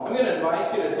I'm going to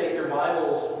invite you to take your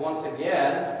Bibles once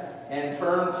again and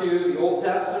turn to the Old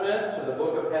Testament, to the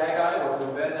book of Haggai, where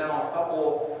we've been now a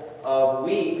couple of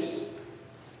weeks.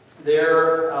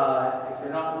 There, if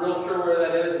you're not real sure where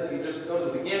that is, if you just go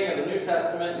to the beginning of the New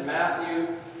Testament in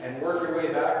Matthew and work your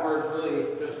way backwards,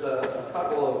 really just a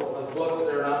couple of books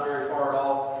that are not very far at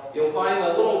all, you'll find the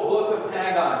little book of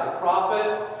Haggai, the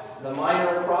prophet, the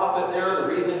minor prophet there. The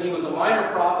reason he was a minor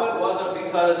prophet wasn't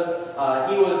because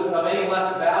he was of any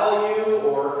less value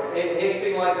or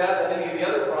anything like that than any of the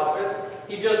other prophets.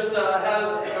 He just had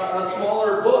a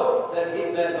smaller book that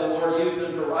the Lord used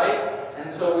him to write. And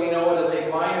so we know it as a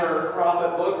minor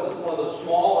prophet book. This is one of the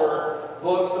smaller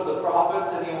books of the prophets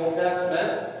in the Old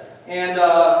Testament. And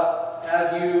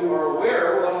as you are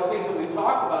aware, one of the things that we've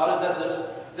talked about is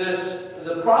that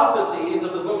the prophecies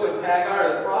of the book of Haggai,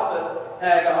 or the prophet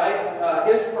Haggai,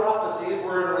 his prophecies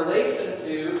were in relation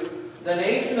to the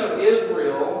nation of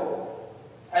Israel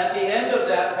at the end of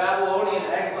that Babylonian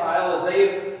exile as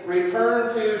they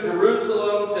returned to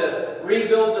Jerusalem to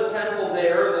rebuild the temple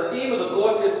there. The theme of the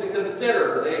book is to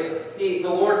consider. The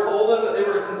Lord told them that they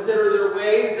were to consider their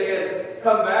ways. They had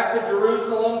come back to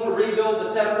Jerusalem to rebuild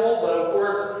the temple, but of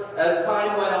course, as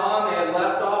time went on, they had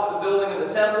left off the building of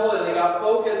the temple and they got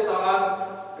focused on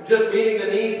just meeting the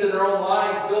needs in their own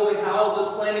lives, building houses,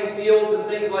 planting fields, and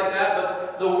things like that.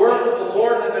 But the work of the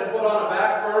Lord had been put on a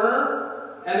back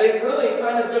burner, and they really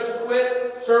kind of just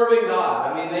quit serving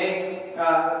God. I mean, they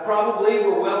probably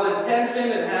were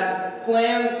well-intentioned and had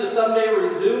plans to someday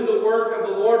resume the work of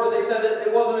the Lord, but they said that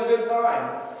it wasn't a good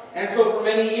time. And so for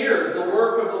many years, the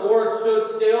work of the Lord stood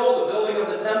still. The building of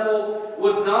the temple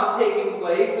was not taking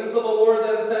place. And so the Lord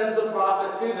then sends the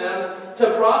prophet to them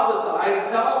to prophesy,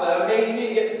 to tell them, hey, you need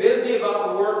to get busy about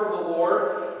the work of the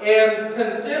Lord and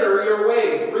consider your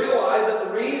ways. Realize that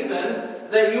the reason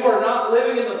that you are not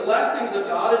living in the blessings of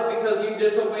God is because you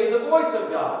disobeyed the voice of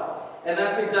God. And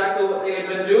that's exactly what they had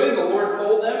been doing. The Lord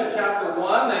told them in chapter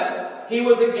 1 that He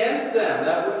was against them,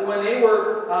 that when they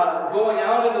were going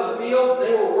out into the fields,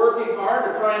 they were working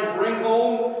hard to try and bring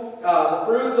home the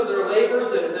fruits of their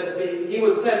labors. He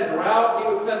would send drought,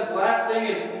 He would send blasting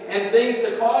and things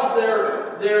to cause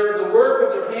the work of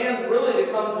their hands really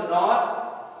to come to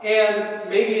naught. And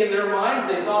maybe in their minds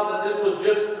they thought that this was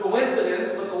just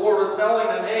coincidence, but the Lord was telling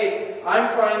them, hey, I'm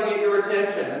trying to get your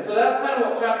attention. And so that's kind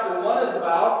of what chapter 1 is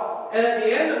about. And at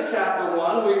the end of chapter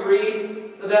 1, we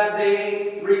read that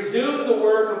they resumed the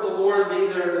work of the Lord,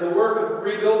 the work of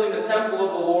rebuilding the temple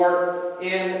of the Lord.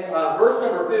 In verse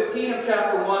number 15 of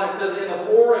chapter 1, it says, in the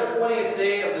 24th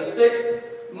day of the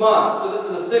 6th month. So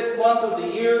this is the 6th month of the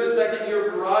year, the second year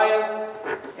of Darius.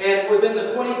 And it was in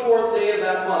the 24th day of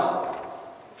that month.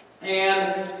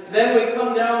 And then we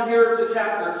come down here to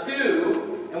chapter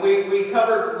 2, and we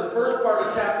covered the first part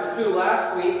of chapter 2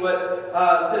 last week, but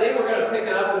today we're going to pick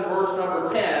it up in verse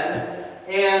number 10.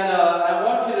 And I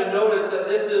want you to notice that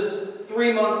this is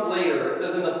 3 months later. It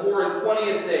says in the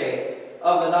 24th day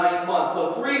of the 9th month.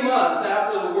 So 3 months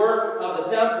after the work of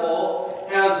the temple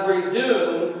has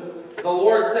resumed, the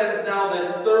Lord sends now this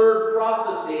third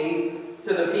prophecy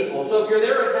to the people. So if you're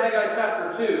there in Haggai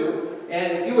chapter 2,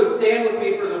 and if you would stand with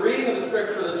me for the reading of the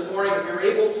scripture this morning, if you're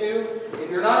able to. If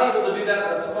you're not able to do that,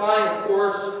 that's fine, of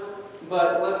course.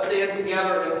 But let's stand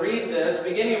together and read this,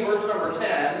 beginning in verse number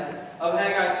 10 of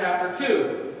Haggai chapter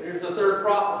 2. Here's the third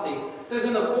prophecy. It says,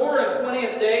 in the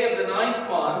 24th day of the 9th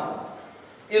month,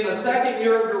 in the second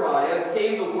year of Darius,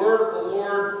 came the word of the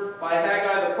Lord by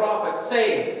Haggai the prophet,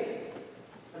 saying,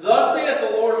 thus saith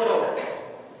the Lord of hosts,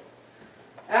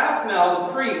 ask now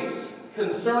the priests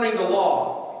concerning the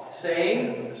law,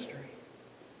 saying,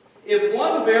 if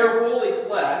one bear holy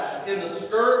flesh in the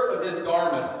skirt of his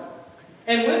garment,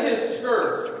 and with his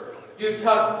skirt do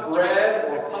touch bread,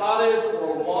 or pottage,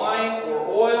 or wine, or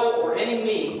oil, or any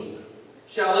meat,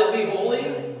 shall it be holy?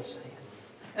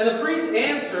 And the priest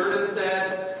answered and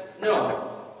said,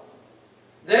 no.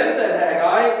 Then said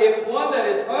Haggai, if one that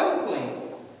is unclean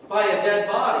by a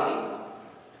dead body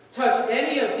touch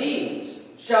any of these,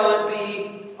 shall it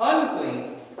be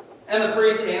unclean? And the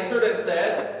priest answered and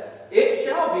said, it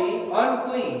shall be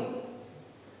unclean.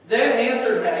 Then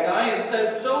answered Haggai and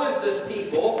said, so is this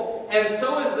people, and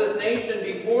so is this nation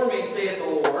before me, saith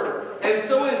the Lord, and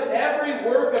so is every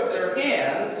work of their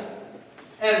hands,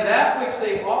 and that which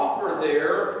they offer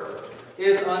there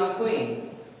is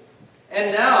unclean.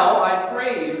 And now, I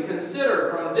pray you,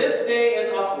 consider from this day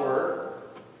and upward,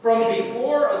 from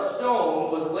before a stone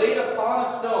was laid upon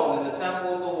a stone in the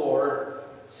temple of the Lord,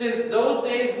 since those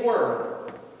days were,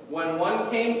 when one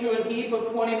came to an heap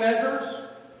of 20 measures,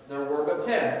 there were but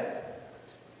 10.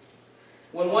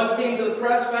 When one came to the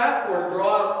press vat for to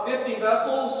draw out 50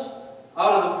 vessels,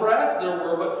 Out of the press there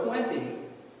were but 20.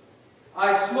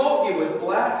 I smote you with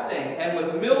blasting, and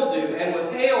with mildew, and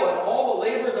with hail, and all the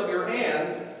labors of your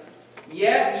hands.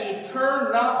 Yet ye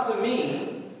turned not to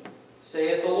me,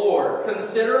 saith the Lord.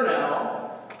 Consider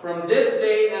now, from this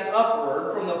day and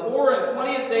upward, from the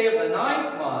 24th day of the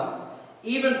 9th month,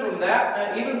 even from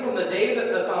the day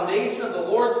that the foundation of the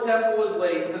Lord's temple was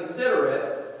laid, consider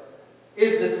it.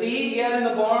 Is the seed yet in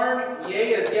the barn?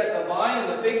 Yea, as yet the vine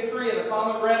and the fig tree and the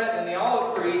pomegranate and the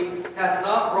olive tree hath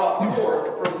not brought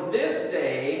forth. From this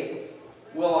day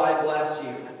will I bless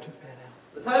you.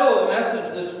 The title of the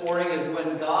message this morning is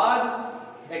When God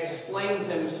Explains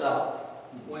Himself.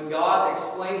 When God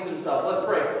explains Himself. Let's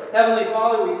pray. Heavenly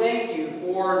Father, we thank you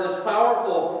for this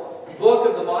powerful book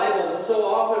of the Bible that so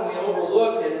often we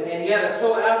overlook and yet is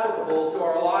so applicable to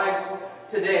our lives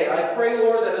today. I pray,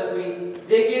 Lord, that as we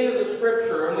dig into the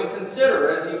Scripture and we consider,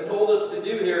 as you've told us to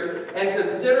do here, and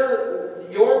consider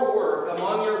your work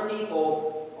among your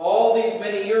people all these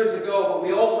many years ago, but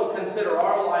we also consider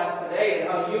our lives today and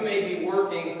how you may be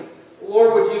working.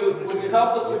 Lord, would you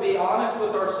help us to be honest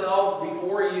with ourselves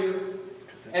before you?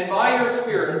 And by your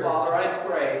Spirit, Father, I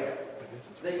pray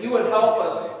that you would help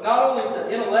us not only to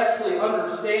intellectually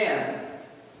understand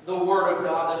the Word of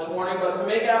God this morning, but to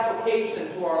make application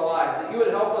to our lives. That you would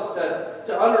help us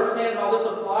to understand how this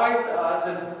applies to us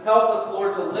and help us,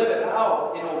 Lord, to live it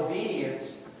out in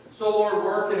obedience. So, Lord,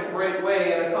 work in a great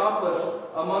way and accomplish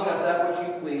among us that which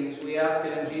you please. We ask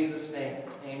it in Jesus' name.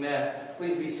 Amen.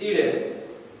 Please be seated.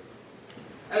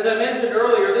 As I mentioned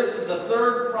earlier, this is the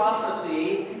third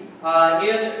prophecy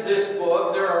in this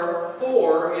book. There are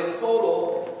 4 in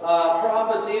total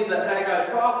prophecies that Haggai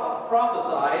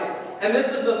prophesied, and this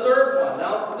is the third one.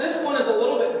 Now, this one is a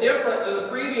little bit different than the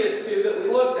previous 2 that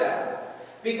we looked at,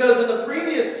 because in the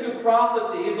previous 2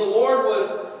 prophecies, the Lord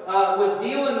was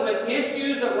dealing with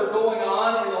issues that were going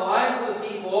on in the lives of the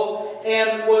people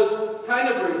and was kind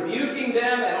of rebuking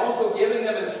them and also giving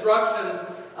them instructions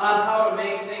on how to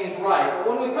make things right.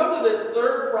 But when we come to this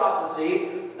third prophecy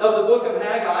of the book of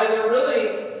Haggai, there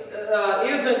really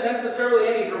isn't necessarily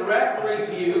any direct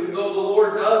rebuke, though the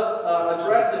Lord does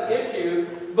address an issue.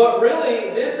 But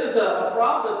really, this is a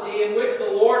prophecy in which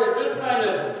the Lord is just kind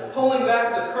of pulling back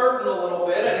the curtain a little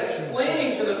bit and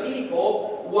explaining to the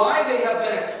people why they have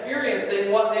been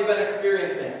experiencing what they've been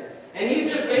experiencing. And He's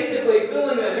just basically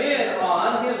filling them in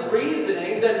on His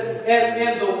reasonings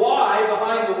and the why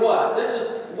behind the what. This is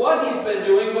what He's been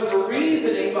doing, but the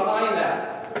reasoning behind that.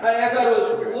 As I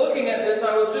was looking at this,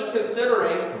 I was just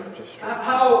considering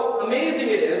how amazing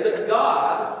it is that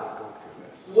God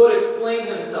would explain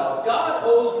Himself. God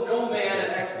owes no man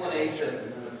an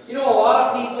explanation. You know, a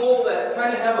lot of people that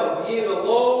kind of have a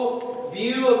low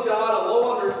view of God, a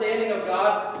low understanding of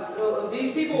God,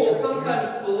 these people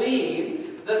sometimes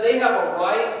believe that they have a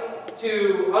right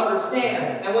to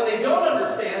understand. And when they don't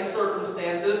understand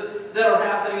circumstances that are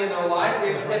happening in their lives,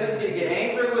 they have a tendency to get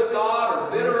angry with God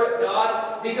or bitter at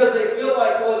God because they feel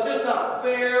like, well, it's just not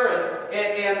fair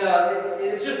and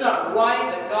it's just not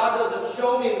right that God doesn't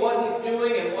show me what He's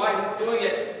doing and why He's doing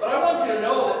it. But I want you to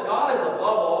know that God is above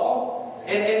all,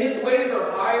 and His ways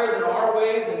are higher than our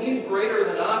ways, and He's greater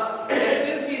than us. And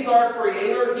since He's our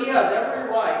Creator, He has every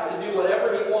right to do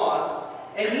whatever He wants,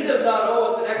 and He does not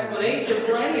owe us an explanation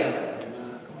for any of it.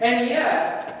 And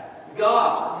yet,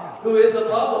 God, who is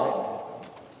above all,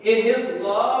 in His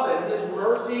love and His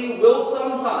mercy, will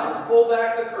sometimes pull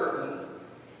back the curtain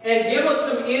and give us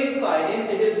some insight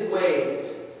into His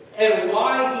ways and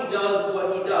why He does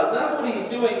what He does. And that's what He's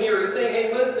doing here. He's saying,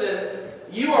 hey, listen,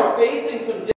 you are facing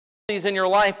some difficulties in your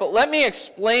life, but let me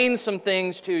explain some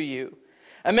things to you.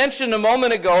 I mentioned a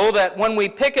moment ago that when we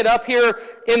pick it up here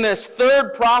in this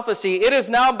third prophecy, it has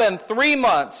now been 3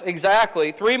 months,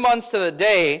 exactly, 3 months to the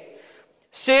day,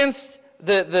 since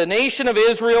the nation of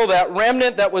Israel, that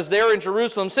remnant that was there in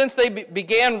Jerusalem, since they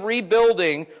began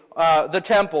rebuilding the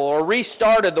temple or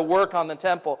restarted the work on the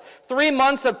temple. 3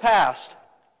 months have passed,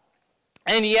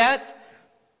 and yet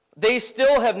they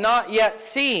still have not yet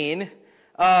seen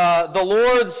the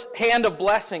Lord's hand of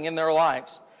blessing in their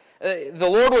lives. The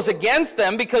Lord was against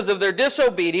them because of their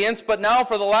disobedience, but now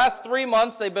for the last 3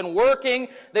 months they've been working,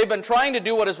 they've been trying to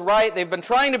do what is right, they've been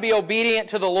trying to be obedient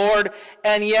to the Lord,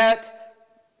 and yet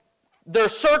their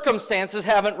circumstances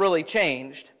haven't really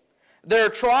changed. Their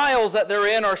trials that they're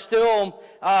in are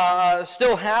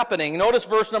still happening. Notice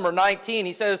verse number 19.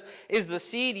 He says, is the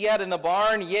seed yet in the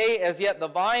barn? Yea, as yet the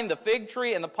vine, the fig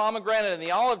tree, and the pomegranate, and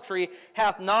the olive tree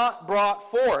hath not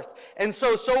brought forth. And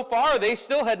so far, they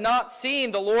still had not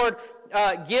seen the Lord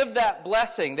give that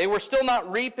blessing. They were still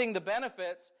not reaping the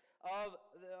benefits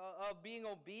of being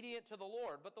obedient to the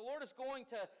Lord. But the Lord is going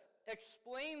to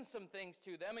explain some things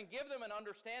to them and give them an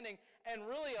understanding and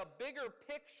really a bigger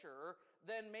picture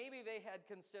than maybe they had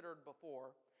considered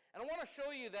before. And I want to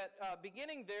show you that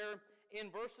beginning there in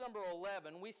verse number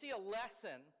 11, we see a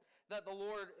lesson that the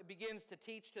Lord begins to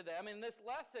teach to them. And this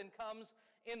lesson comes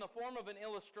in the form of an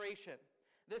illustration.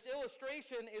 This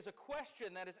illustration is a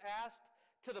question that is asked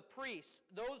to the priests,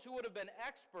 those who would have been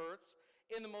experts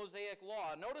in the Mosaic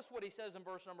law. Notice what he says in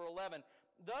verse number 11.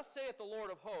 Thus saith the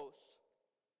Lord of hosts,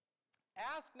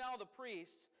 ask now the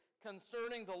priests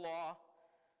concerning the law,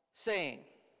 saying,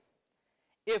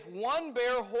 if one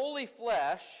bear holy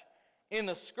flesh in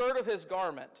the skirt of his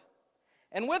garment,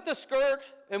 and with his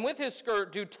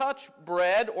skirt do touch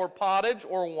bread or pottage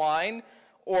or wine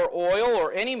or oil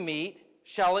or any meat,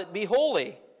 shall it be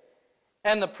holy?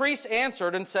 And the priest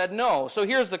answered and said, no. So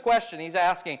here's the question he's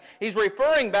asking. He's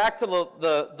referring back to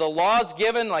the laws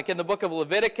given, like in the book of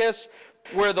Leviticus,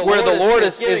 where the Lord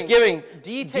is giving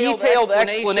detailed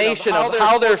explanation of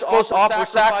how they're supposed to offer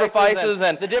sacrifices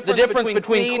and the difference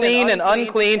between clean and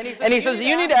unclean. And he says,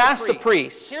 you need to ask the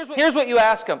priests. Here's what you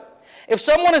ask them. If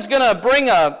someone is going to bring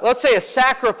let's say a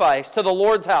sacrifice to the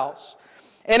Lord's house,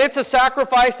 and it's a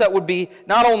sacrifice that would be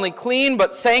not only clean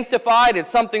but sanctified. It's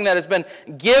something that has been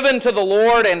given to the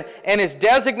Lord and is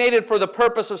designated for the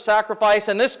purpose of sacrifice.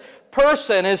 And this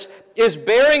person is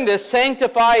bearing this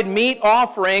sanctified meat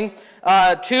offering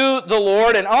to the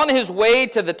Lord. And on his way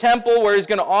to the temple where he's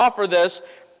going to offer this,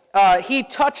 he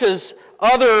touches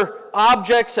other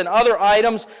objects and other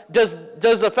items. Does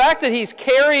the fact that he's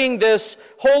carrying this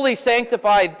holy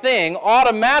sanctified thing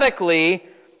automatically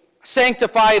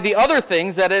sanctify the other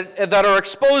things that are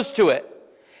exposed to it?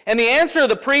 And the answer of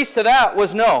the priest to that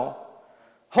was no.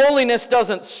 Holiness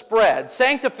doesn't spread.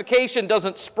 Sanctification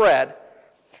doesn't spread.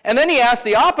 And then he asked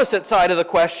the opposite side of the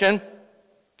question,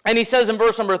 and he says in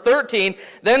verse number 13,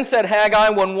 then said Haggai,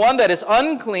 when one that is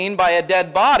unclean by a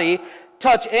dead body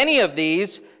touch any of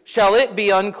these, shall it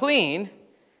be unclean?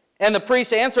 And the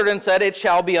priest answered and said, it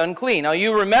shall be unclean. Now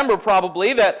you remember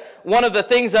probably that one of the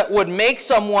things that would make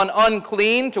someone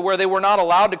unclean to where they were not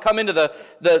allowed to come into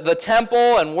the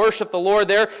temple and worship the Lord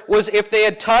there was if they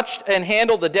had touched and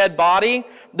handled a dead body.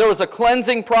 There was a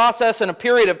cleansing process and a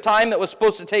period of time that was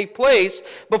supposed to take place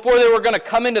before they were going to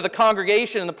come into the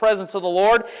congregation in the presence of the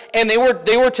Lord, and they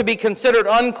were to be considered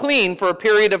unclean for a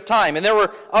period of time. And there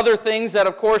were other things that,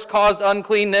 of course, caused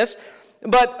uncleanness.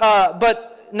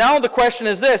 But now the question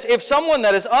is this: if someone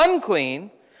that is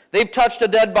unclean, they've touched a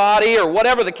dead body or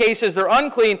whatever the case is, they're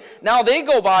unclean, now they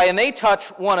go by and they touch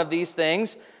one of these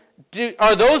things,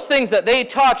 are those things that they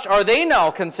touched, are they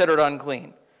now considered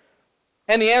unclean?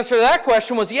 And the answer to that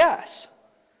question was yes.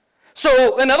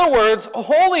 So, in other words,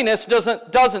 holiness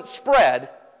doesn't spread,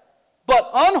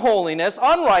 but unholiness,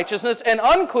 unrighteousness, and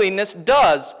uncleanness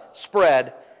does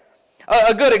spread.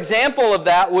 A good example of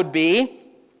that would be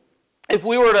if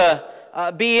we were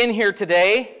to be in here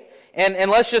today,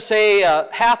 and let's just say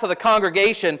half of the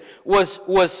congregation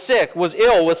was sick, was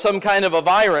ill with some kind of a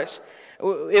virus.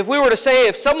 If we were to say,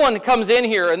 if someone comes in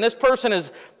here and this person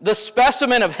is the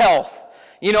specimen of health,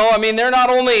 you know, I mean, they're not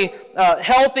only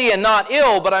healthy and not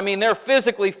ill, but I mean, they're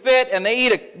physically fit and they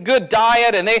eat a good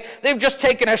diet and they've just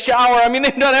taken a shower. I mean,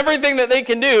 they've done everything that they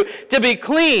can do to be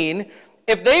clean.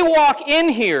 If they walk in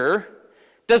here,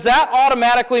 does that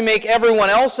automatically make everyone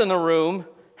else in the room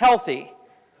healthy?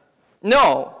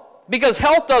 No, because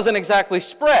health doesn't exactly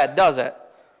spread, does it?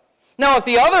 Now, if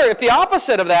the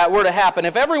opposite of that were to happen,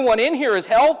 if everyone in here is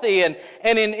healthy and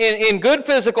in good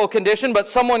physical condition, but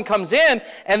someone comes in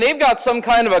and they've got some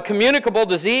kind of a communicable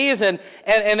disease and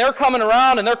they're coming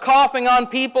around and they're coughing on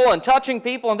people and touching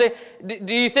people, and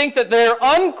do you think that their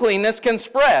uncleanness can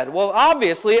spread? Well,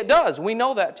 obviously it does. We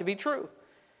know that to be true.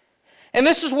 And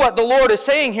this is what the Lord is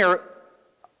saying here.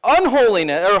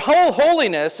 Unholiness or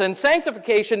holiness and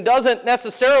sanctification doesn't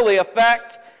necessarily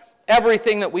affect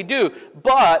everything that we do,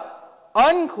 but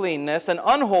uncleanness and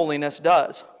unholiness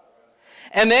does.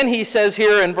 And then he says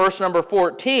here in verse number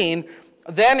 14,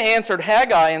 then answered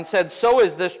Haggai and said, so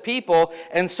is this people,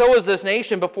 and so is this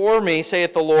nation before me,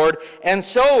 saith the Lord, and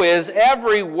so is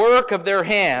every work of their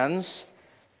hands,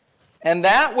 and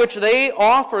that which they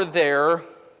offer there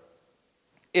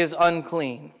is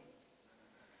unclean.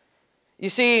 You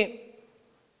see,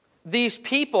 these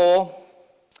people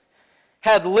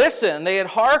had listened, they had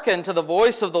hearkened to the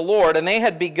voice of the Lord, and they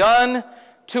had begun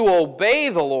to obey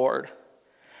the Lord.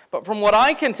 But from what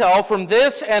I can tell from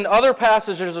this and other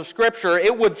passages of Scripture,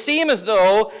 it would seem as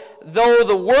though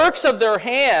the works of their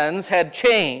hands had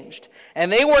changed,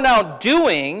 and they were now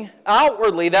doing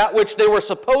outwardly that which they were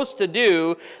supposed to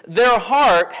do, their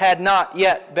heart had not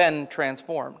yet been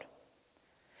transformed.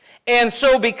 And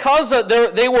so because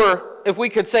they were, if we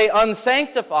could say,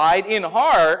 unsanctified in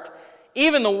heart,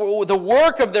 even the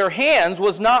work of their hands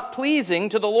was not pleasing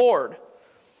to the Lord.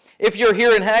 If you're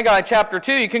here in Haggai chapter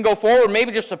 2, you can go forward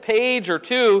maybe just a page or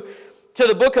two to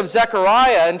the book of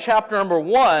Zechariah in chapter number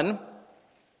 1.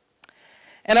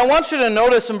 And I want you to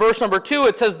notice in verse number 2,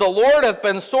 it says, "The Lord hath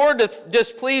been sore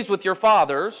displeased with your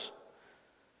fathers.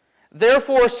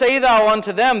 Therefore say thou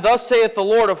unto them, Thus saith the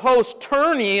Lord of hosts,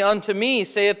 Turn ye unto me,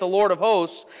 saith the Lord of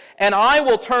hosts, and I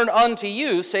will turn unto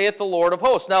you, saith the Lord of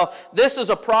hosts." Now, this is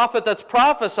a prophet that's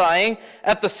prophesying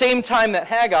at the same time that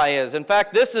Haggai is. In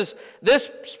fact, this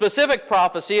specific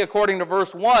prophecy, according to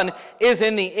verse 1, is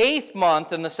in the 8th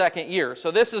month in the 2nd year. So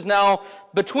this is now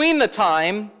between the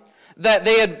time that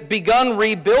they had begun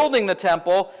rebuilding the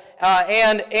temple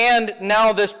and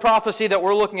now this prophecy that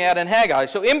we're looking at in Haggai.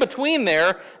 So in between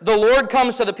there, the Lord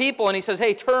comes to the people and he says,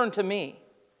 "Hey, turn to me."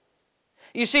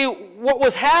 You see, what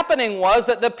was happening was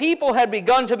that the people had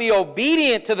begun to be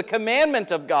obedient to the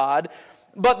commandment of God,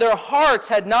 but their hearts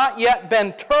had not yet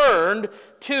been turned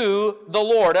to the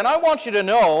Lord. And I want you to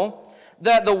know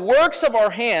that the works of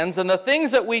our hands and the things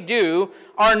that we do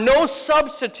are no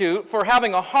substitute for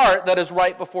having a heart that is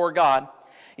right before God.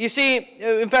 You see,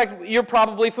 in fact, you're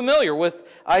probably familiar with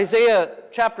Isaiah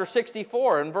chapter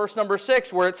 64 and verse number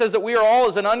 6, where it says that we are all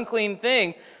as an unclean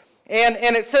thing, and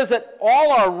it says that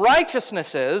all our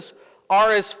righteousnesses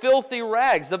are as filthy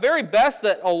rags. The very best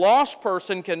that a lost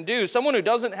person can do, someone who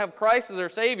doesn't have Christ as their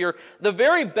Savior, the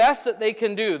very best that they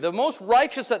can do, the most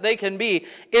righteous that they can be,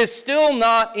 is still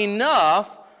not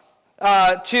enough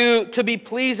to be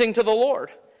pleasing to the Lord.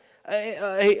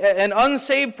 An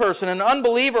unsaved person, an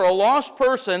unbeliever, a lost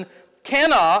person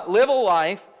cannot live a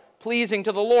life pleasing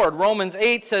to the Lord. Romans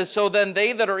 8 says, "So then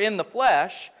they that are in the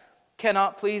flesh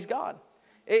cannot please God."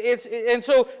 And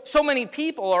so many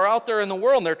people are out there in the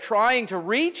world, and they're trying to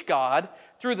reach God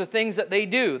through the things that they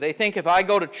do. They think if I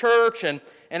go to church and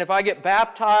if I get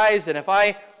baptized and if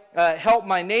I help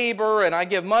my neighbor and I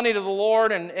give money to the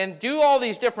Lord and do all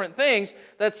these different things,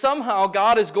 that somehow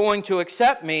God is going to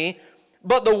accept me.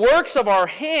 But the works of our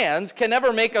hands can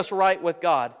never make us right with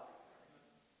God.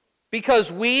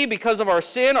 Because of our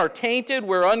sin, are tainted,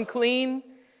 we're unclean,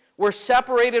 we're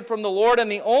separated from the Lord,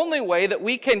 and the only way that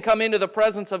we can come into the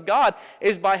presence of God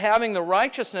is by having the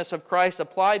righteousness of Christ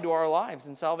applied to our lives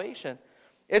in salvation.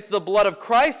 It's the blood of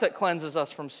Christ that cleanses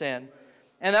us from sin.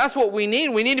 And that's what we need.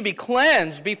 We need to be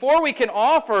cleansed. Before we can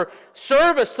offer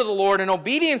service to the Lord and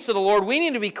obedience to the Lord, we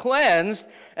need to be cleansed,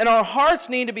 and our hearts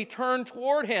need to be turned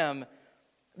toward Him.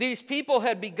 These people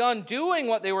had begun doing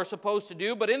what they were supposed to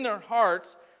do, but in their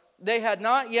hearts, they had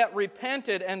not yet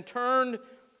repented and turned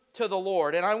to the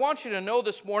Lord. And I want you to know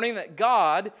this morning that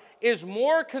God is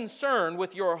more concerned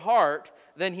with your heart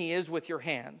than He is with your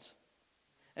hands.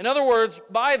 In other words,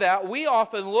 by that, we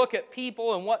often look at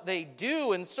people and what they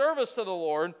do in service to the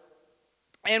Lord,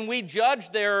 and we judge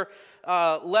their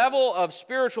level of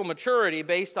spiritual maturity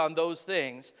based on those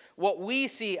things, what we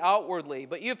see outwardly.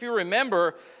 But if you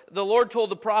remember, the Lord told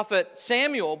the prophet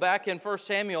Samuel back in 1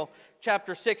 Samuel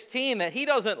chapter 16 that He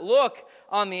doesn't look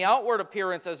on the outward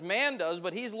appearance as man does,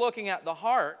 but He's looking at the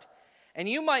heart. And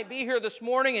you might be here this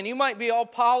morning and you might be all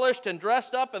polished and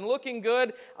dressed up and looking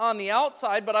good on the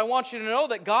outside, but I want you to know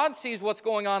that God sees what's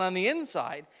going on the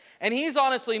inside. And He's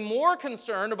honestly more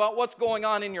concerned about what's going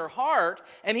on in your heart,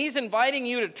 and He's inviting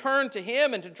you to turn to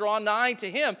Him and to draw nigh to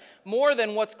Him more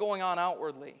than what's going on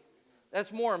outwardly.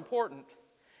 That's more important.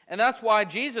 And that's why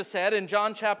Jesus said in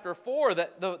John chapter 4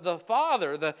 that the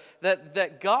Father,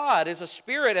 that God is a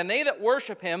spirit, and they that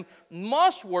worship Him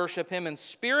must worship Him in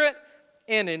spirit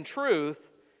and in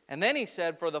truth. And then He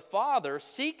said, "For the Father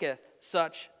seeketh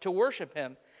such to worship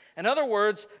Him." In other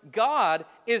words, God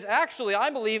is actually, I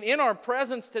believe, in our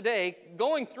presence today,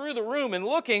 going through the room and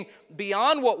looking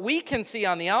beyond what we can see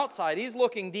on the outside. He's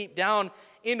looking deep down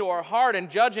into our heart and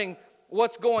judging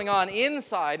what's going on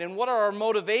inside and what are our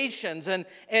motivations and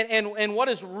what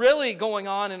is really going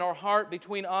on in our heart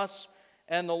between us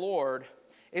and the Lord.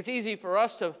 It's easy for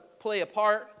us to play a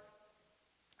part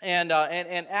and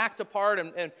act a part,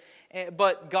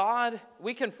 but God,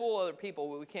 we can fool other people,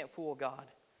 but we can't fool God.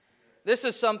 This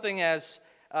is something as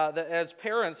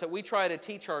parents that we try to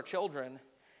teach our children.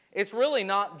 It's really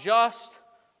not just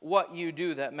what you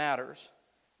do that matters.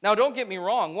 Now, don't get me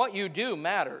wrong, what you do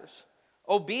matters.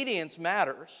 Obedience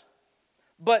matters.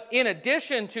 But in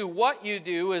addition to what you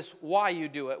do is why you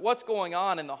do it. What's going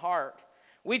on in the heart?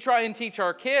 We try and teach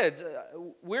our kids,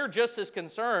 we're just as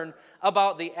concerned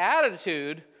about the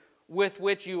attitude with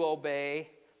which you obey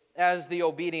as the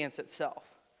obedience itself.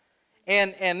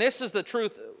 And this is the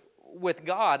truth. with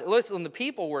God. Listen, the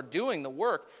people were doing the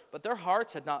work, but their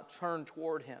hearts had not turned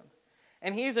toward him.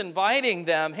 And he's inviting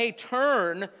them, hey,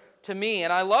 turn to me.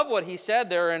 And I love what he said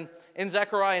there in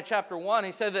Zechariah chapter 1.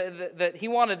 He said that he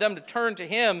wanted them to turn to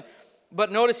him.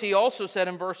 But notice he also said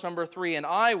in verse number 3, and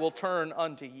I will turn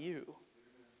unto you.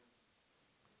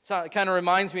 So it kind of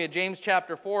reminds me of James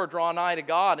chapter 4, draw nigh to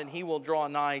God and he will draw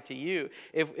nigh to you.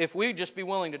 If we just be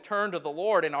willing to turn to the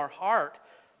Lord in our heart,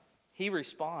 he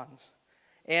responds.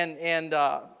 And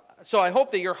so I hope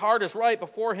that your heart is right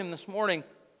before him this morning.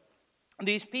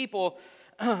 These people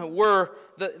were,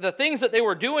 the things that they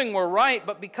were doing were right,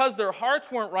 but because their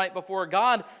hearts weren't right before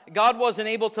God, God wasn't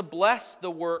able to bless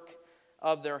the work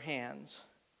of their hands.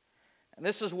 And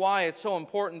this is why it's so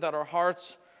important that our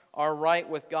hearts are right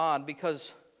with God,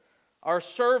 because our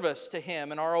service to him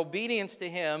and our obedience to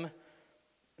him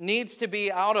needs to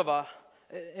be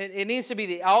it needs to be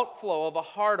the outflow of a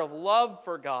heart of love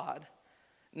for God,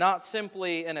 not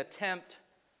simply an attempt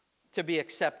to be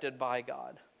accepted by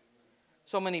God.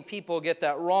 So many people get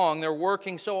that wrong. They're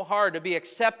working so hard to be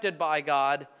accepted by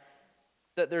God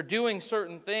that they're doing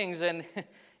certain things, and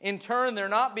in turn they're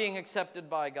not being accepted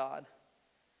by God.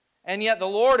 And yet the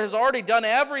Lord has already done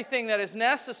everything that is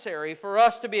necessary for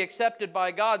us to be accepted by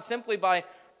God simply by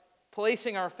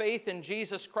placing our faith in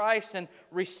Jesus Christ and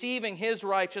receiving his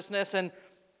righteousness. And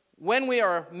when we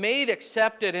are made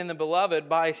accepted in the Beloved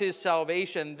by his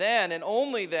salvation, then and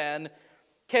only then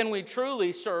can we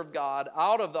truly serve God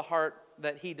out of the heart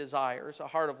that he desires, a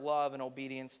heart of love and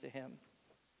obedience to him.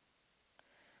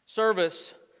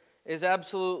 Service is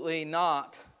absolutely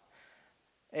not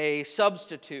a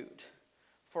substitute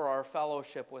for our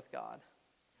fellowship with God.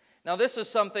 Now, this is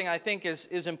something I think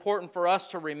is important for us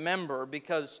to remember,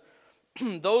 because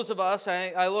those of us,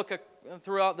 I look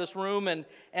throughout this room and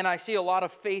I see a lot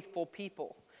of faithful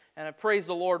people. And I praise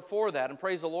the Lord for that, and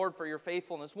praise the Lord for your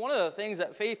faithfulness. One of the things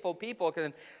that faithful people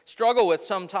can struggle with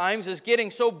sometimes is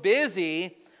getting so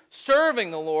busy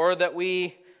serving the Lord that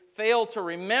we fail to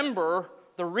remember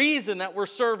the reason that we're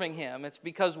serving him. It's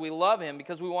because we love him,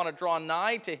 because we want to draw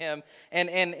nigh to him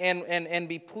and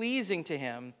be pleasing to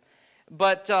him.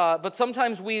 But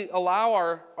sometimes we allow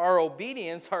our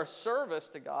obedience, our service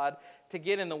to God, to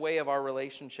get in the way of our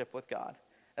relationship with God.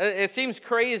 It seems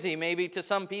crazy maybe to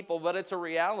some people, but it's a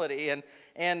reality. And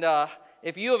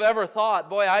if you have ever thought,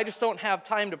 boy, I just don't have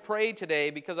time to pray today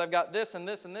because I've got this and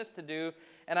this and this to do,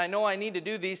 and I know I need to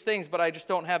do these things, but I just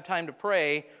don't have time to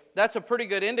pray, that's a pretty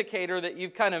good indicator that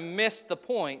you've kind of missed the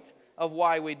point of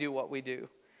why we do what we do.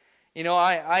 You know,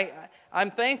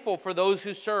 I'm thankful for those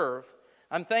who serve.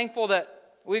 I'm thankful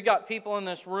that we've got people in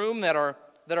this room that are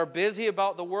busy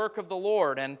about the work of the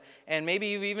Lord. And maybe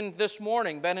you've even this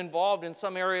morning been involved in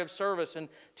some area of service and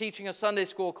teaching a Sunday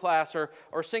school class or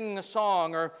singing a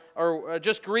song or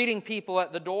just greeting people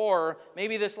at the door.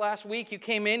 Maybe this last week you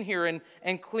came in here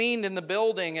and cleaned in the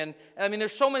building. And I mean,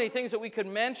 there's so many things that we could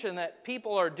mention that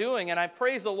people are doing, and I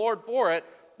praise the Lord for it.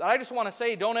 But I just want to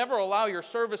say, don't ever allow your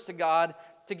service to God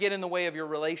to get in the way of your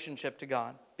relationship to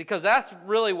God, because that's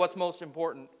really what's most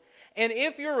important. And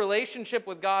if your relationship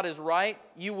with God is right,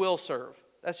 you will serve.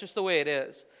 That's just the way it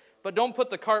is. But don't put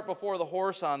the cart before the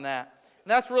horse on that.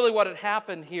 And that's really what had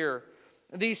happened here.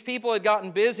 These people had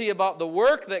gotten busy about the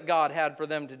work that God had for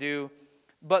them to do,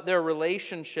 but their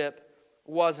relationship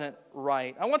wasn't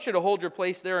right. I want you to hold your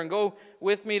place there and go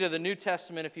with me to the New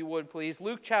Testament, if you would, please.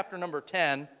 Luke chapter number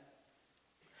 10.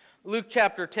 Luke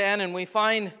chapter 10, and we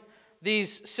find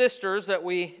these sisters that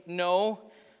we know,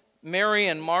 Mary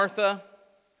and Martha.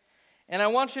 And I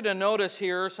want you to notice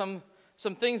here some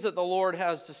things that the Lord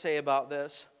has to say about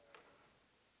this.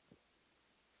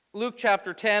 Luke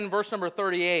chapter 10, verse number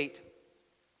 38.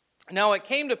 Now it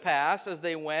came to pass, as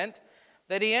they went,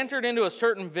 that he entered into a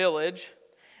certain village,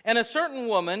 and a certain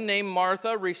woman named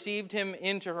Martha received him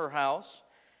into her house.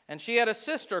 And she had a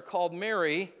sister called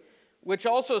Mary, which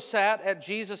also sat at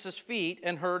Jesus' feet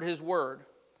and heard his word.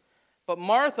 But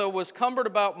Martha was cumbered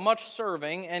about much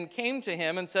serving, and came to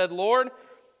him and said, Lord,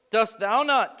 dost thou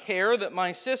not care that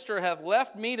my sister hath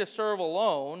left me to serve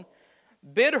alone?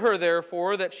 Bid her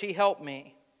therefore that she help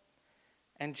me.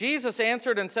 And Jesus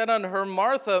answered and said unto her,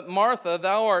 Martha, Martha,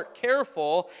 thou art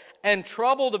careful and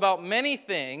troubled about many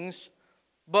things,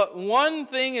 but one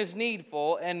thing is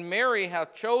needful, and Mary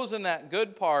hath chosen that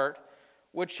good part,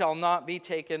 which shall not be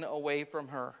taken away from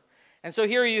her. And so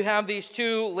here you have these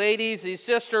two ladies, these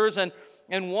sisters, and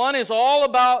one is all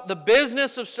about the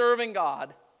business of serving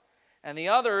God, and the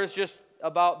other is just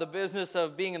about the business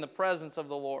of being in the presence of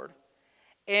the Lord.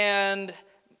 And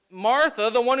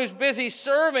Martha, the one who's busy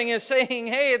serving, is saying,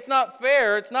 hey, it's not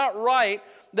fair, it's not right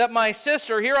that my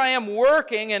sister, here I am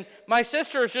working, and my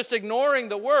sister is just ignoring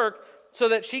the work so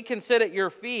that she can sit at your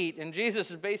feet. And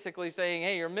Jesus is basically saying,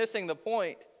 hey, you're missing the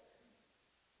point.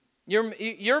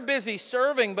 You're busy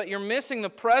serving, but you're missing the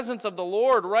presence of the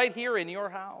Lord right here in your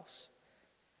house.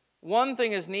 One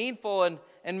thing is needful,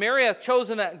 and Mary hath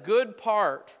chosen that good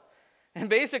part. And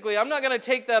basically, I'm not going to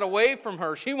take that away from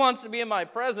her. She wants to be in my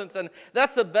presence, and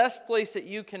that's the best place that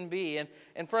you can be.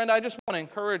 And friend, I just want to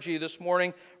encourage you this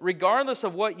morning, regardless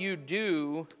of what you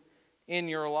do in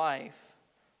your life,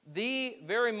 the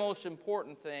very most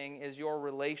important thing is your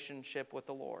relationship with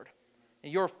the Lord,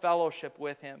 your fellowship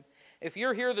with Him. If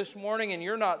you're here this morning and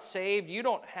you're not saved, you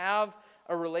don't have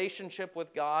a relationship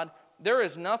with God, there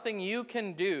is nothing you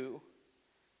can do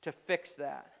to fix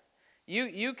that.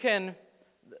 You can,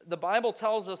 the Bible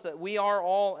tells us that we are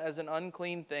all as an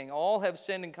unclean thing. All have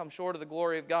sinned and come short of the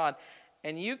glory of God.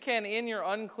 And you can, in your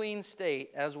unclean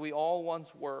state, as we all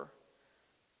once were,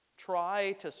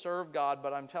 try to serve God,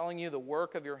 but I'm telling you, the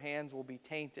work of your hands will be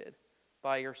tainted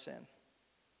by your sin.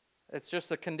 It's just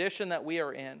the condition that we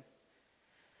are in.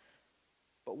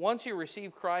 But once you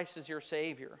receive Christ as your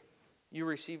Savior, you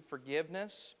receive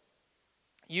forgiveness.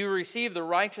 You receive the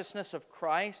righteousness of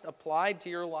Christ applied to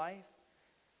your life.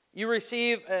 You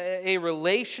receive a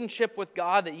relationship with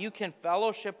God that you can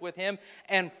fellowship with Him,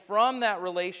 and from that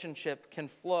relationship can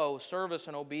flow service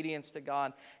and obedience to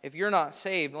God. If you're not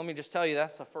saved, let me just tell you,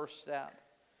 that's the first step.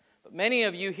 But many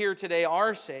of you here today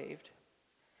are saved.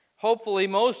 Hopefully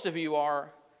most of you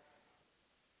are.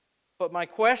 But my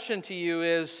question to you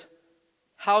is,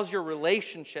 how's your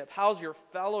relationship? How's your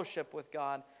fellowship with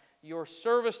God? Your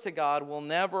service to God will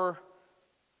never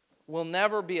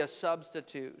be a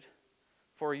substitute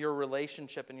for your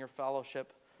relationship and your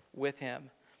fellowship with Him.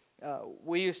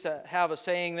 We used to have a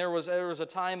saying, there was a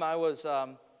time I was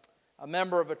a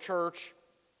member of a church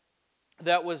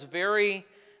that was very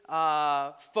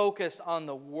focused on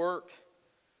the work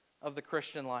of the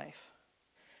Christian life.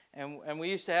 And we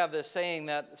used to have this saying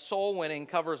that soul winning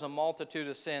covers a multitude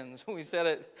of sins. We said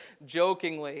it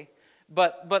jokingly.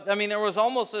 But I mean, there was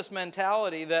almost this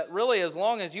mentality that really as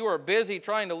long as you are busy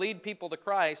trying to lead people to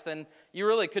Christ, then you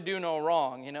really could do no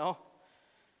wrong, you know?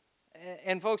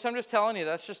 And folks, I'm just telling you,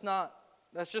 that's just not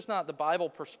the Bible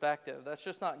perspective. That's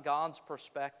just not God's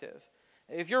perspective.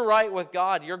 If you're right with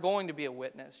God, you're going to be a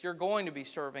witness. You're going to be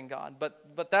serving God.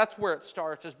 But that's where it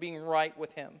starts, is being right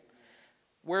with Him.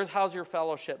 How's your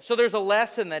fellowship? So there's a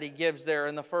lesson that He gives there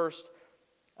in the first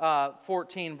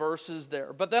 14 verses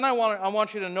there. But then I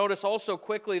want you to notice also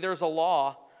quickly there's a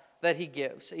law that He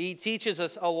gives. He teaches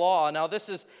us a law. Now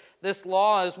this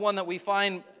law is one that we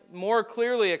find more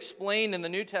clearly explained in the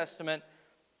New Testament.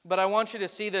 But I want you to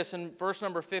see this in verse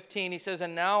number 15. He says,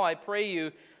 "And now I pray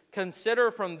you,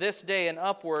 consider from this day and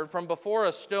upward, from before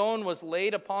a stone was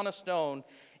laid upon a stone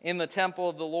in the temple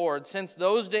of the Lord, since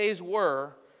those days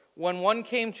were, when one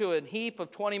came to a heap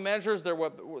of 20 measures, there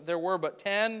were but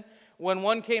 10. When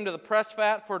one came to the press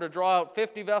vat for to draw out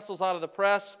 50 vessels out of the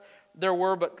press, there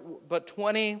were but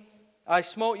 20. I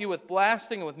smote you with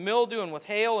blasting and with mildew and with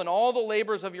hail and all the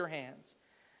labors of your hands."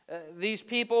 These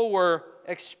people were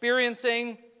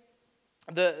experiencing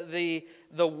the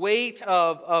weight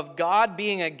of God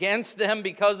being against them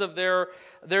because of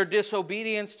their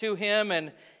disobedience to Him.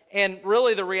 And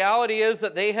really the reality is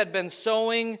that they had been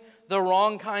sowing the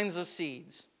wrong kinds of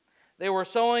seeds. They were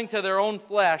sowing to their own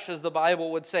flesh, as the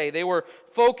Bible would say. They were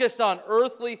focused on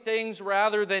earthly things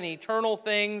rather than eternal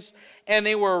things, and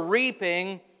they were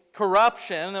reaping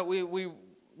corruption that we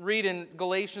read in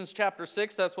Galatians chapter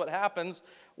 6. That's what happens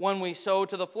when we sow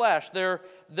to the flesh.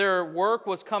 Their work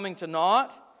was coming to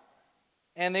naught,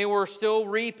 and they were still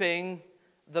reaping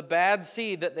the bad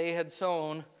seed that they had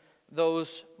sown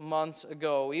those months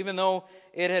ago. Even though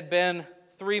it had been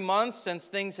 3 months since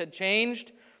things had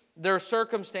changed, their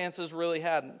circumstances really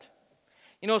hadn't.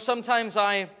 You know, sometimes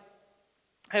I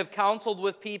have counseled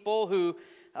with people who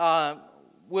the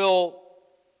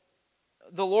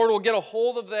Lord will get a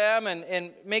hold of them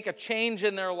and make a change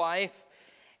in their life.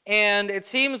 And it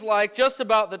seems like just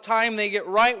about the time they get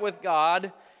right with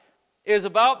God is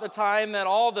about the time that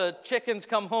all the chickens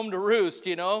come home to roost,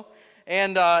 you know.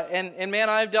 And man,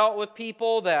 I've dealt with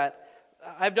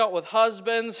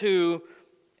husbands who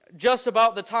just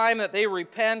about the time that they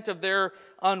repent of their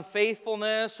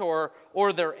unfaithfulness or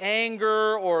their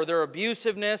anger or their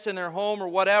abusiveness in their home or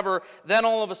whatever, then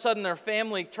all of a sudden their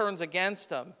family turns against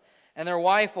them. And their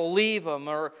wife will leave them,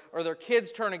 or their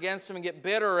kids turn against them and get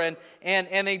bitter, and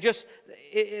they just,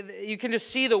 you can just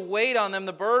see the weight on them,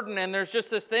 the burden, and there's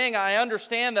just this thing, I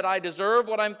understand that I deserve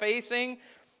what I'm facing,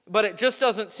 but it just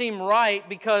doesn't seem right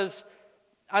because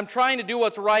I'm trying to do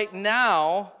what's right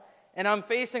now, and I'm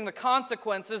facing the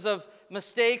consequences of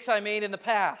mistakes I made in the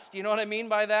past. You know what I mean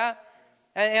by that?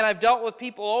 And I've dealt with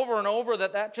people over and over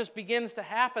that just begins to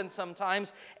happen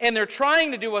sometimes, and they're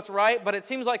trying to do what's right, but it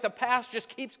seems like the past just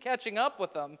keeps catching up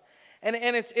with them. And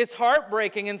it's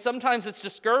heartbreaking, and sometimes it's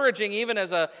discouraging, even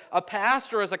as a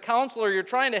pastor, as a counselor. You're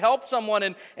trying to help someone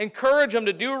and encourage them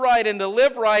to do right and to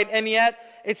live right, and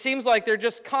yet it seems like they're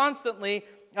just constantly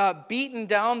beaten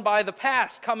down by the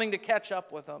past, coming to catch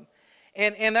up with them.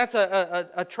 And that's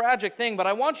a tragic thing, but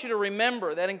I want you to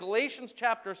remember that in Galatians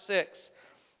chapter 6,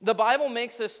 the Bible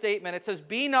makes this statement. It says,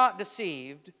 "Be not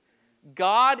deceived,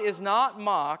 God is not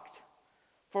mocked,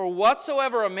 for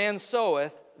whatsoever a man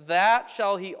soweth, that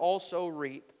shall he also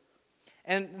reap."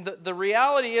 And the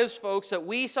reality is, folks, that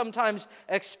we sometimes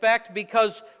expect,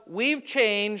 because we've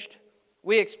changed,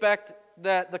 we expect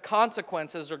that the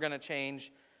consequences are going to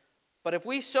change. But if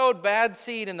we sowed bad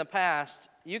seed in the past,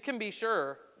 you can be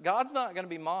sure God's not going to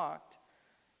be mocked.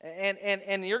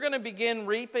 And you're going to begin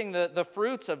reaping the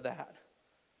fruits of that.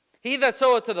 He that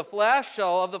soweth to the flesh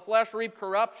shall of the flesh reap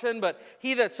corruption, but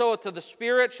he that soweth to the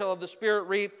Spirit shall of the Spirit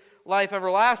reap life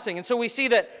everlasting. And so we see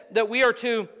that we are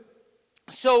to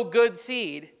sow good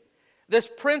seed. This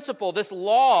principle, this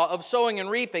law of sowing and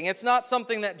reaping, it's not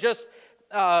something that just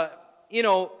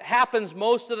happens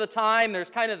most of the time. There's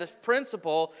kind of this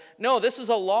principle. No, this is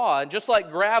a law, and just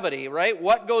like gravity, right?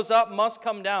 What goes up must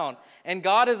come down. And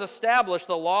God has established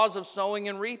the laws of sowing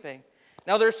and reaping.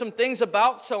 Now, there's some things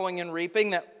about sowing and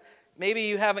reaping that maybe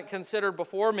you haven't considered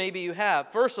before, maybe you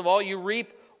have. First of all, you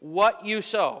reap what you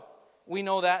sow. We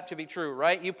know that to be true,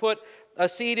 right? You put a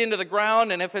seed into the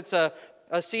ground, and if it's a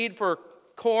seed for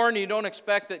corn, you don't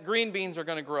expect that green beans are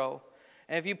going to grow.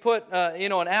 And if you put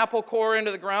an apple core into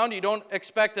the ground, you don't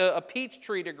expect a peach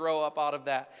tree to grow up out of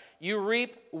that. You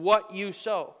reap what you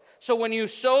sow. So when you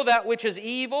sow that which is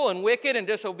evil and wicked and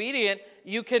disobedient,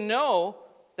 you can know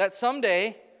that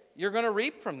someday you're going to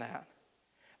reap from that.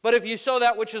 But if you sow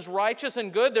that which is righteous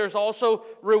and good, there's also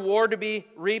reward to be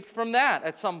reaped from that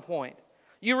at some point.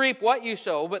 You reap what you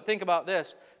sow, but think about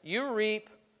this. You reap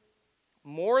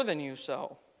more than you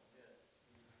sow.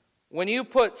 When you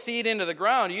put seed into the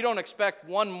ground, you don't expect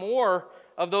one more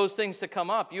of those things to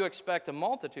come up. You expect a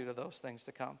multitude of those things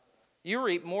to come. You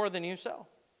reap more than you sow.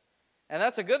 And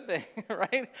that's a good thing,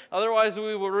 right? Otherwise,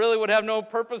 we really would have no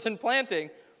purpose in planting.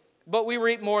 But we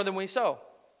reap more than we sow.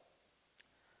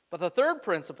 But the third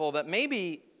principle that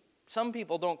maybe some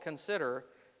people don't consider,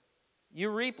 you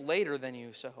reap later than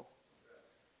you sow.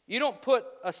 You don't put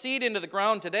a seed into the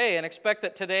ground today and expect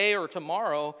that today or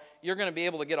tomorrow you're going to be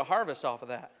able to get a harvest off of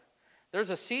that. There's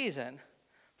a season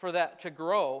for that to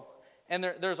grow, and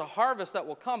there's a harvest that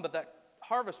will come, but that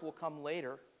harvest will come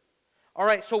later. All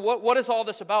right, so what is all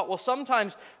this about? Well,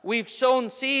 sometimes we've sown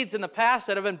seeds in the past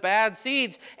that have been bad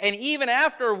seeds, and even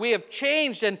after we have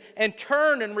changed and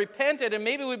turned and repented, and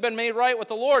maybe we've been made right with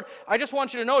the Lord, I just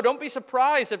want you to know, don't be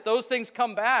surprised if those things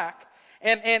come back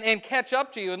and catch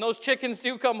up to you, and those chickens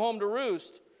do come home to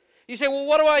roost. You say, well,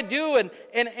 what do I do,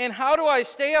 and how do I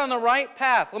stay on the right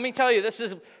path? Let me tell you, this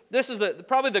is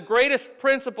probably the greatest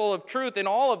principle of truth in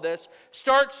all of this.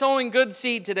 Start sowing good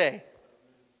seed today.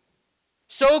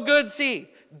 Sow good seed.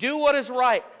 Do what is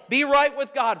right. Be right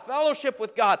with God. Fellowship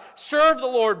with God. Serve the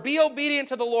Lord. Be obedient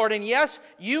to the Lord. And yes,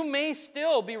 you may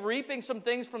still be reaping some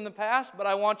things from the past, but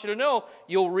I want you to know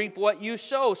you'll reap what you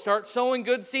sow. Start sowing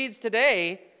good seeds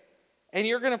today, and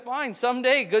you're going to find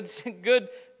someday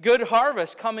good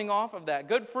harvest coming off of that.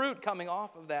 Good fruit coming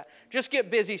off of that. Just get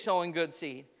busy sowing good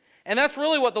seed. And that's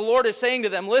really what the Lord is saying to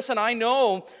them. Listen, I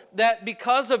know that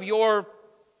because of your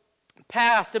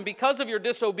past and because of your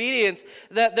disobedience,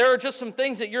 that there are just some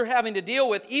things that you're having to deal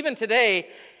with even today.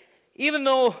 Even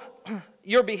though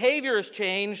your behavior has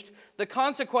changed, the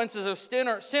consequences of sin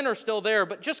are still there,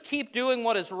 but just keep doing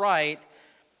what is right.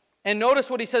 And notice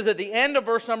what he says at the end of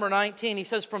verse number 19. He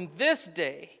says, from this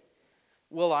day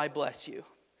will I bless you.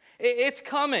 It's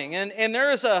coming, and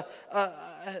there is a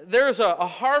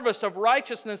harvest of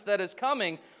righteousness that is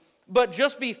coming, but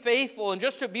just be faithful and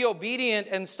just to be obedient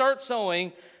and start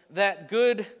sowing that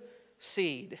good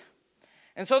seed.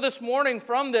 And so this morning,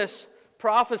 from this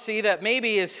prophecy that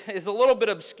maybe is a little bit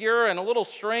obscure and a little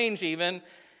strange even,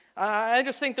 I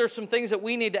just think there's some things that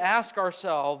we need to ask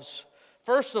ourselves.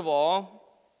 First of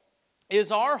all, is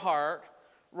our heart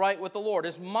right with the Lord?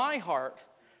 Is my heart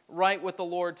right with the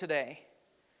Lord today?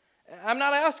 I'm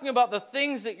not asking about the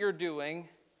things that you're doing,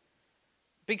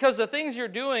 because the things you're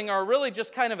doing are really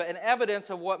just kind of an evidence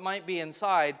of what might be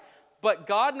inside. But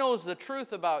God knows the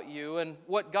truth about you, and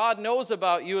what God knows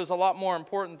about you is a lot more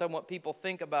important than what people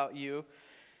think about you.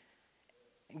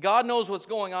 God knows what's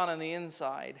going on the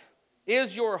inside.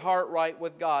 Is your heart right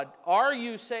with God? Are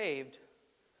you saved?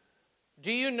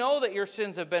 Do you know that your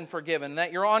sins have been forgiven,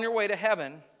 that you're on your way to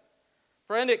heaven?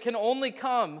 Friend, it can only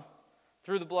come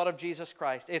through the blood of Jesus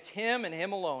Christ. It's Him and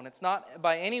Him alone. It's not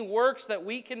by any works that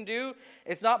we can do.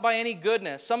 It's not by any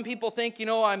goodness. Some people think,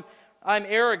 I'm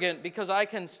arrogant because I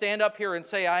can stand up here and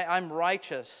say I'm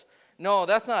righteous. No,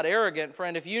 that's not arrogant,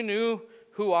 friend. If you knew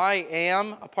who I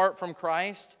am apart from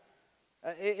Christ,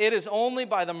 it is only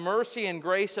by the mercy and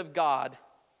grace of God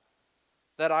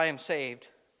that I am saved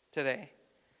today.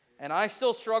 And I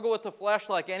still struggle with the flesh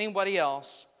like anybody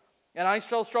else. And I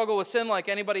still struggle with sin like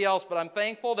anybody else. But I'm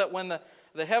thankful that when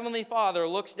the Heavenly Father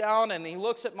looks down and He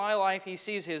looks at my life, He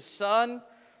sees His Son.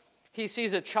 He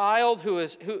sees a child who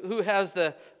has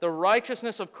the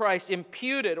righteousness of Christ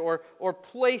imputed or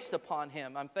placed upon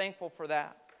him. I'm thankful for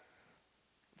that.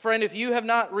 Friend, if you have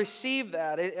not received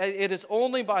that, it is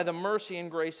only by the mercy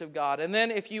and grace of God. And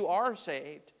then if you are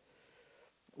saved,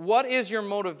 what is your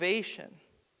motivation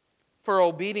for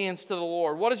obedience to the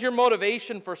Lord? What is your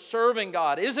motivation for serving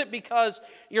God? Is it because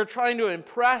you're trying to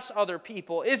impress other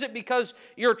people? Is it because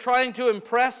you're trying to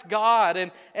impress God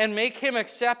and make Him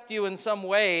accept you in some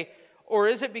way? Or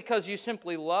is it because you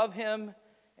simply love Him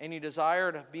and you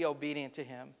desire to be obedient to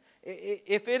Him?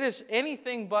 If it is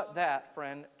anything but that,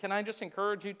 friend, can I just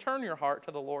encourage you, turn your heart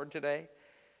to the Lord today,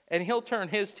 and He'll turn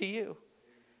His to you.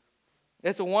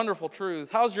 It's a wonderful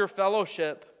truth. How's your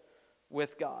fellowship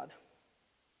with God?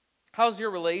 How's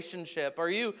your relationship? Are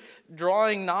you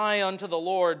drawing nigh unto the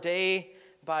Lord day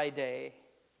by day?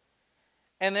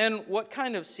 And then what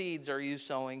kind of seeds are you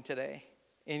sowing today?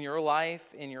 In your life,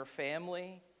 in your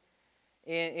family,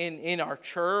 in our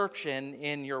church, and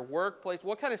in your workplace?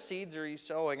 What kind of seeds are you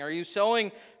sowing? Are you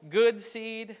sowing good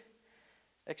seed,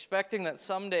 expecting that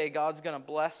someday God's going to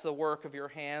bless the work of your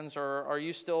hands? Or are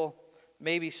you still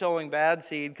maybe sowing bad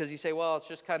seed because you say, well, it's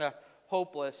just kind of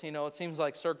hopeless. It seems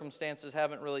like circumstances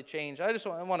haven't really changed. I just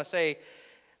want to say,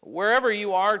 wherever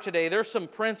you are today, there's some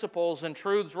principles and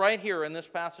truths right here in this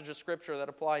passage of Scripture that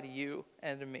apply to you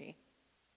and to me.